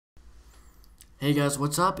Hey guys,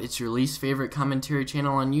 what's up? It's your least favorite commentary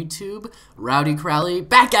channel on YouTube, Rowdy Crowley,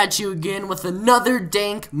 back at you again with another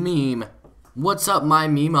dank meme. What's up, my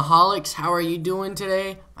memeaholics? How are you doing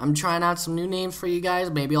today? I'm trying out some new names for you guys.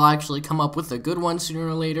 Maybe I'll actually come up with a good one sooner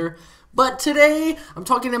or later. But today, I'm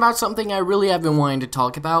talking about something I really have been wanting to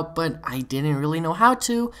talk about, but I didn't really know how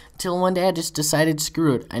to until one day I just decided,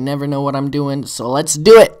 screw it. I never know what I'm doing, so let's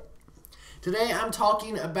do it. Today, I'm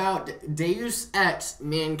talking about Deus Ex,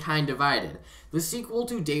 Mankind Divided, the sequel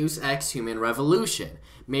to Deus Ex Human Revolution,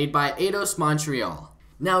 made by Eidos Montreal.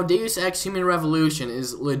 Now, Deus Ex Human Revolution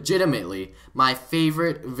is legitimately my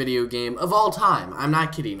favorite video game of all time. I'm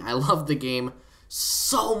not kidding. I love the game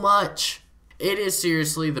so much. It is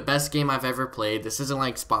seriously the best game I've ever played. This isn't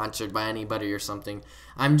like sponsored by anybody or something.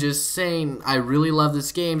 I'm just saying I really love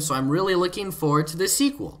this game, so I'm really looking forward to the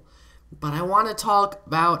sequel. But I want to talk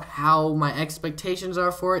about how my expectations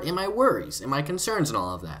are for it and my worries and my concerns and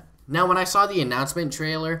all of that. Now, when I saw the announcement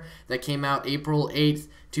trailer that came out April 8th,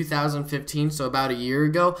 2015, so about a year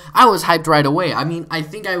ago, I was hyped right away. I mean, I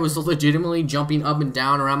think I was legitimately jumping up and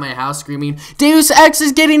down around my house screaming, Deus Ex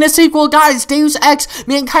is getting a sequel, guys! Deus Ex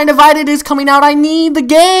Mankind Divided is coming out! I need the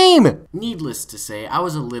game! Needless to say, I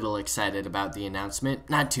was a little excited about the announcement.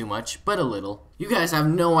 Not too much, but a little. You guys have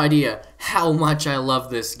no idea how much I love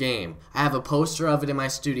this game. I have a poster of it in my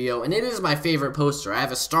studio, and it is my favorite poster. I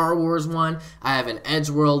have a Star Wars one, I have an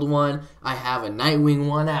Edgeworld one, I have a Nightwing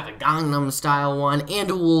one, I have a Gangnam Style one, and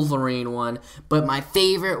a Wolverine one, but my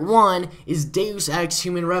favorite one is Deus Ex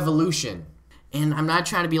Human Revolution. And I'm not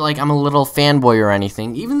trying to be like I'm a little fanboy or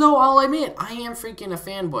anything, even though I'll admit, I am freaking a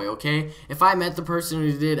fanboy, okay? If I met the person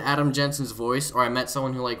who did Adam Jensen's voice, or I met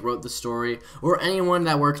someone who like wrote the story, or anyone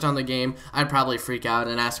that worked on the game, I'd probably freak out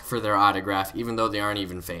and ask for their autograph, even though they aren't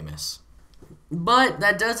even famous. But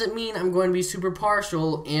that doesn't mean I'm going to be super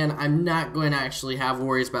partial and I'm not going to actually have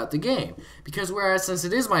worries about the game. Because whereas since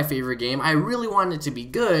it is my favorite game, I really want it to be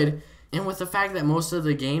good, and with the fact that most of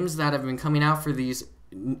the games that have been coming out for these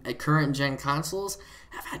current gen consoles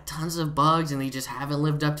have had tons of bugs and they just haven't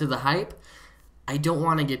lived up to the hype, I don't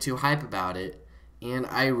want to get too hype about it, and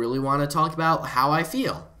I really want to talk about how I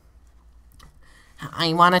feel.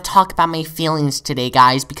 I want to talk about my feelings today,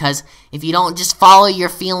 guys, because if you don't just follow your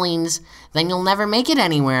feelings, then you'll never make it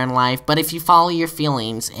anywhere in life. But if you follow your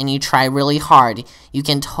feelings and you try really hard, you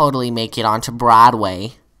can totally make it onto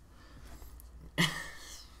Broadway.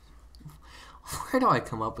 Where do I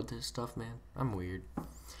come up with this stuff, man? I'm weird.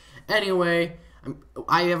 Anyway,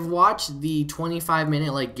 I have watched the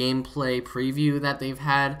 25-minute like gameplay preview that they've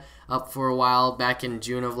had up for a while back in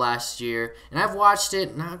June of last year, and I've watched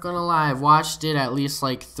it, not gonna lie, I've watched it at least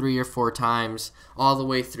like 3 or 4 times all the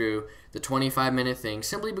way through the 25-minute thing,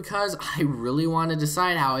 simply because I really want to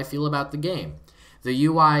decide how I feel about the game. The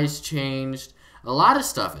UI's changed, a lot of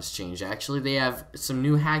stuff has changed actually. They have some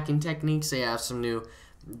new hacking techniques, they have some new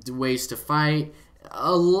ways to fight.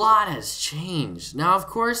 A lot has changed. Now, of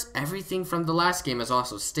course, everything from the last game has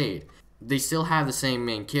also stayed. They still have the same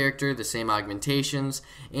main character, the same augmentations,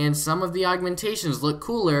 and some of the augmentations look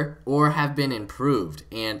cooler or have been improved,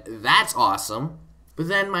 and that's awesome. But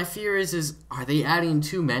then my fear is are they adding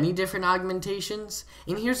too many different augmentations?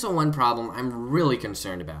 And here's the one problem I'm really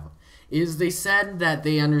concerned about, is they said that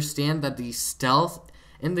they understand that the stealth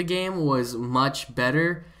in the game was much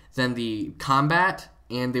better than the combat,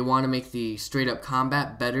 and they want to make the straight-up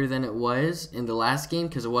combat better than it was in the last game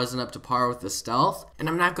because it wasn't up to par with the stealth. And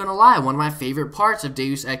I'm not going to lie, one of my favorite parts of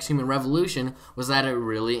Deus Ex Human Revolution was that it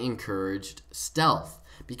really encouraged stealth,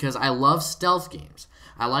 because I love stealth games.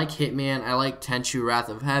 I like Hitman, I like Tenchu Wrath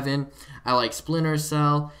of Heaven, I like Splinter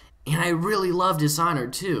Cell, and I really love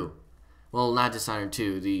Dishonored 2. Well, not Dishonored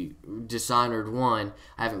 2, the Dishonored 1,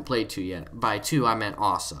 I haven't played 2 yet. By 2, I meant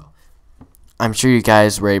also. I'm sure you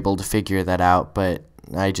guys were able to figure that out, but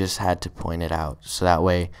I just had to point it out, so that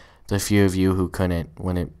way the few of you who couldn't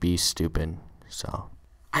wouldn't be stupid. So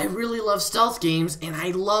I really love stealth games, and I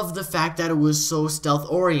love the fact that it was so stealth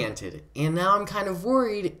oriented. And now I'm kind of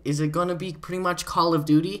worried, is it going to be pretty much Call of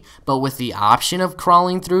Duty, but with the option of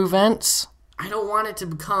crawling through vents? I don't want it to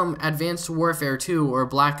become Advanced Warfare 2 or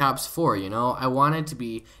Black Ops 4, you know? I want it to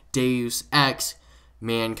be Deus Ex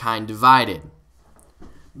Mankind Divided.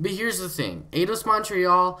 But here's the thing, Eidos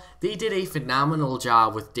Montreal, they did a phenomenal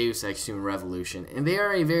job with Deus Ex Human Revolution, and they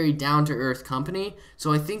are a very down-to-earth company,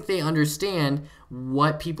 so I think they understand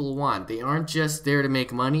what people want. They aren't just there to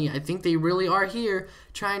make money. I think they really are here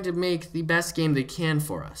trying to make the best game they can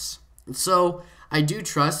for us. And so, I do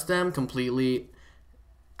trust them completely.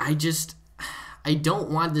 I don't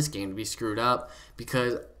want this game to be screwed up,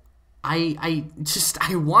 because I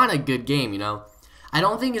want a good game, you know? I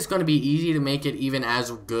don't think it's going to be easy to make it even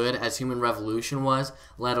as good as Human Revolution was,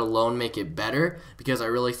 let alone make it better, because I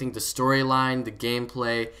really think the storyline, the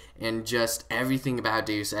gameplay, and just everything about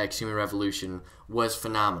Deus Ex Human Revolution was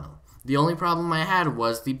phenomenal. The only problem I had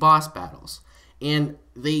was the boss battles. And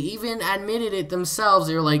they even admitted it themselves.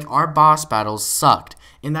 They were like, our boss battles sucked.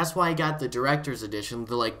 And that's why I got the Director's Edition,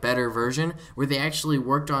 the better version, where they actually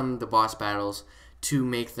worked on the boss battles to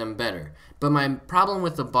make them better. But my problem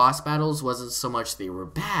with the boss battles wasn't so much they were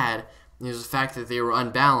bad, it was the fact that they were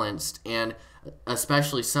unbalanced, and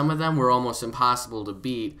especially some of them were almost impossible to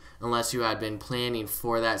beat unless you had been planning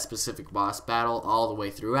for that specific boss battle all the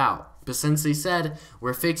way throughout. But since they said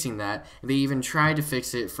we're fixing that, they even tried to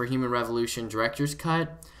fix it for Human Revolution Director's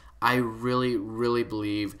Cut, I really, really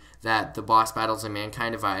believe that the boss battles in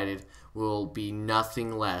Mankind Divided will be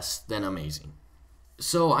nothing less than amazing.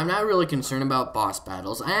 So I'm not really concerned about boss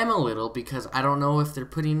battles. I am a little, because I don't know if they're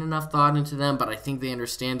putting enough thought into them, but I think they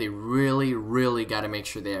understand they really, really got to make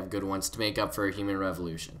sure they have good ones to make up for a Human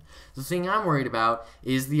Revolution. The thing I'm worried about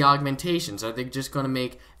is the augmentations. Are they just going to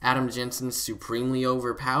make Adam Jensen supremely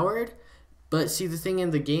overpowered? But see, the thing in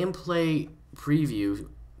the gameplay preview,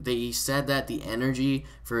 they said that the energy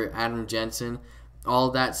for Adam Jensen, all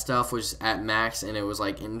that stuff was at max and it was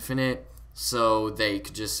like infinite. So they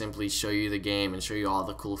could just simply show you the game and show you all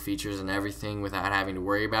the cool features and everything without having to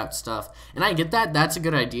worry about stuff. And I get that. That's a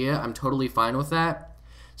good idea. I'm totally fine with that.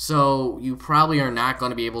 So you probably are not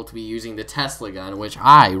going to be able to be using the Tesla gun, which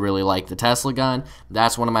I really like the Tesla gun.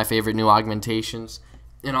 That's one of my favorite new augmentations.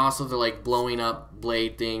 And also the blowing up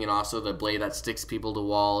blade thing, and also the blade that sticks people to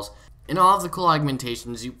walls. And all of the cool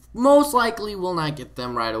augmentations, you most likely will not get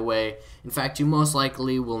them right away. In fact, you most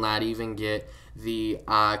likely will not even get the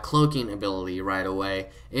cloaking ability right away.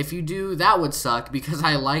 If you do, that would suck, because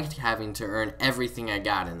I liked having to earn everything I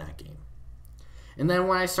got in that game. And then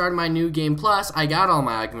when I started my new game plus, I got all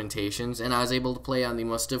my augmentations, and I was able to play on the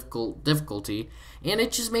most difficult difficulty, and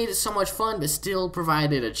it just made it so much fun, but still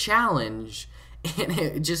provided a challenge. And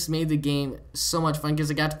it just made the game so much fun because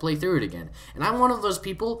I got to play through it again. And I'm one of those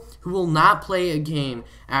people who will not play a game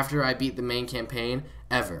after I beat the main campaign,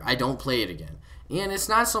 ever. I don't play it again. And it's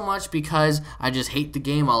not so much because I just hate the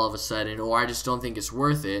game all of a sudden, or I just don't think it's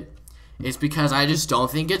worth it. It's because I just don't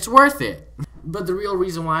think it's worth it. But the real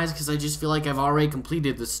reason why is because I just feel like I've already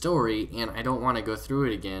completed the story, and I don't want to go through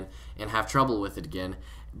it again and have trouble with it again.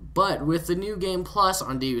 But with the new game plus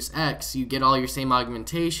on Deus Ex, you get all your same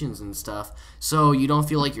augmentations and stuff, so you don't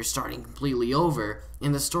feel like you're starting completely over.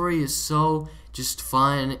 And the story is so just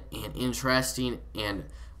fun and interesting and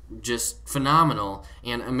just phenomenal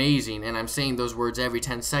and amazing. And I'm saying those words every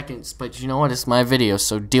 10 seconds, but you know what? It's my video,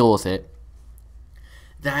 so deal with it.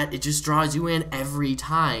 That it just draws you in every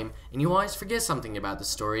time, and you always forget something about the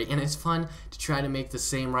story, and it's fun to try to make the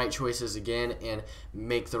same right choices again and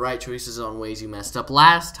make the right choices on ways you messed up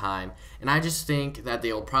last time. And I just think that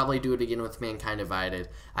they'll probably do it again with Mankind Divided.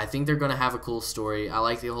 I think they're going to have a cool story. I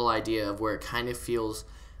like the whole idea of where it kind of feels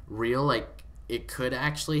real, like it could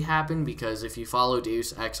actually happen, because if you follow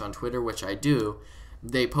Deus Ex on Twitter, which I do,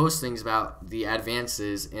 they post things about the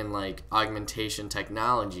advances in augmentation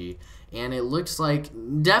technology, and it looks like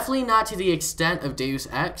definitely not to the extent of Deus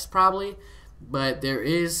Ex probably, but there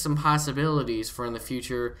is some possibilities for in the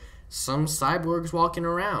future some cyborgs walking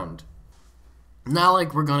around. Not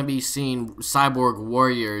like we're going to be seeing cyborg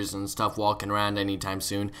warriors and stuff walking around anytime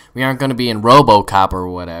soon. We aren't going to be in RoboCop or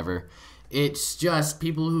whatever. It's just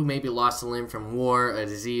people who maybe lost a limb from war, a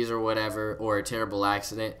disease or whatever, or a terrible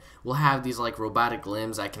accident will have these robotic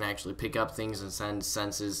limbs that can actually pick up things and send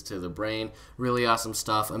senses to the brain. Really awesome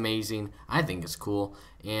stuff, amazing. I think it's cool,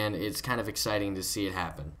 and it's kind of exciting to see it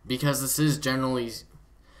happen. Because it is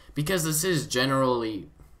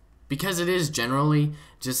generally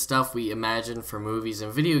just stuff we imagine for movies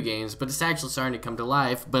and video games, but it's actually starting to come to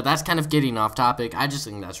life. But that's kind of getting off topic. I just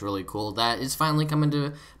think that's really cool that it's finally coming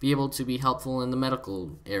to be able to be helpful in the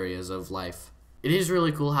medical areas of life. It is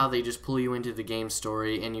really cool how they just pull you into the game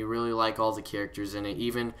story, and you really like all the characters in it,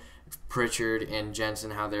 even Pritchard and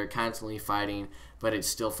Jensen, how they're constantly fighting, but it's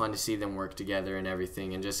still fun to see them work together and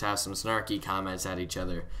everything, and just have some snarky comments at each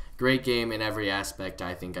other. Great game in every aspect.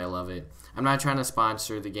 I think I love it. I'm not trying to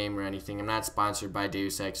sponsor the game or anything. I'm not sponsored by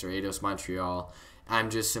Deus Ex or Eidos Montreal. I'm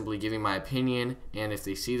just simply giving my opinion, and if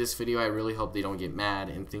they see this video, I really hope they don't get mad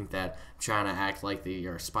and think that I'm trying to act like they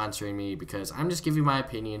are sponsoring me, because I'm just giving my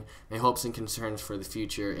opinion, my hopes and concerns for the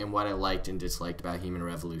future, and what I liked and disliked about Human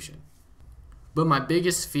Revolution. But my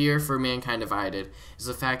biggest fear for Mankind Divided is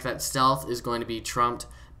the fact that stealth is going to be trumped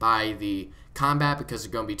by the combat, because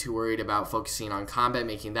they're going to be too worried about focusing on combat,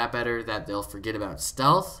 making that better, that they'll forget about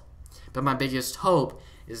stealth. But my biggest hope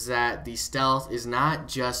is that the stealth is not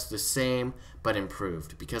just the same but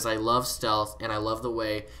improved, because I love stealth and I love the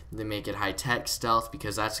way they make it high-tech stealth,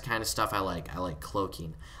 because that's the kind of stuff I like. I like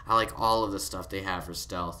cloaking. I like all of the stuff they have for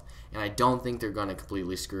stealth, and I don't think they're going to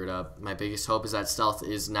completely screw it up. My biggest hope is that stealth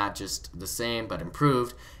is not just the same but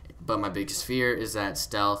improved, but my biggest fear is that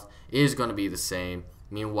stealth is going to be the same.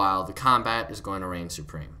 Meanwhile, the combat is going to reign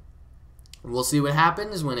supreme. We'll see what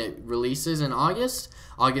happens when it releases in August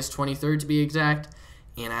 23rd to be exact,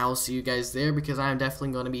 and I will see you guys there, because I'm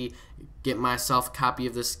definitely going to be getting myself a copy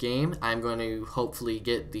of this game. I'm going to hopefully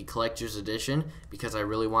get the collector's edition, because I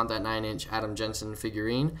really want that 9-inch Adam Jensen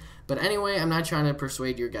figurine. But anyway, I'm not trying to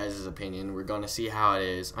persuade your guys' opinion. We're going to see how it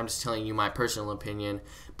is. I'm just telling you my personal opinion.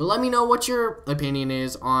 But let me know what your opinion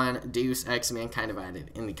is on Deus Ex Mankind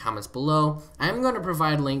Divided in the comments below. I'm going to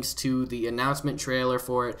provide links to the announcement trailer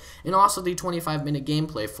for it, and also the 25-minute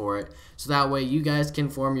gameplay for it, so that way you guys can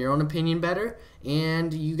form your own opinion better,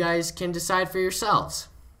 and you guys can decide for yourselves.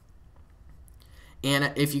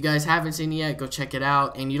 And if you guys haven't seen it yet, go check it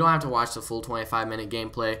out. And you don't have to watch the full 25-minute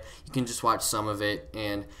gameplay. You can just watch some of it,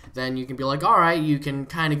 and then you can be like, alright, you can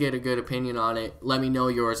kind of get a good opinion on it. Let me know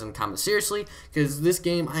yours in the comments. Seriously, because this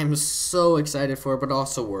game I'm so excited for, but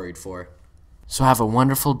also worried for. So have a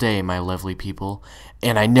wonderful day, my lovely people.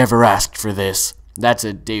 And I never asked for this. That's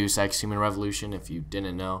a Deus Ex Human Revolution, if you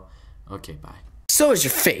didn't know. Okay, bye. So is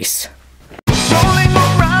your face.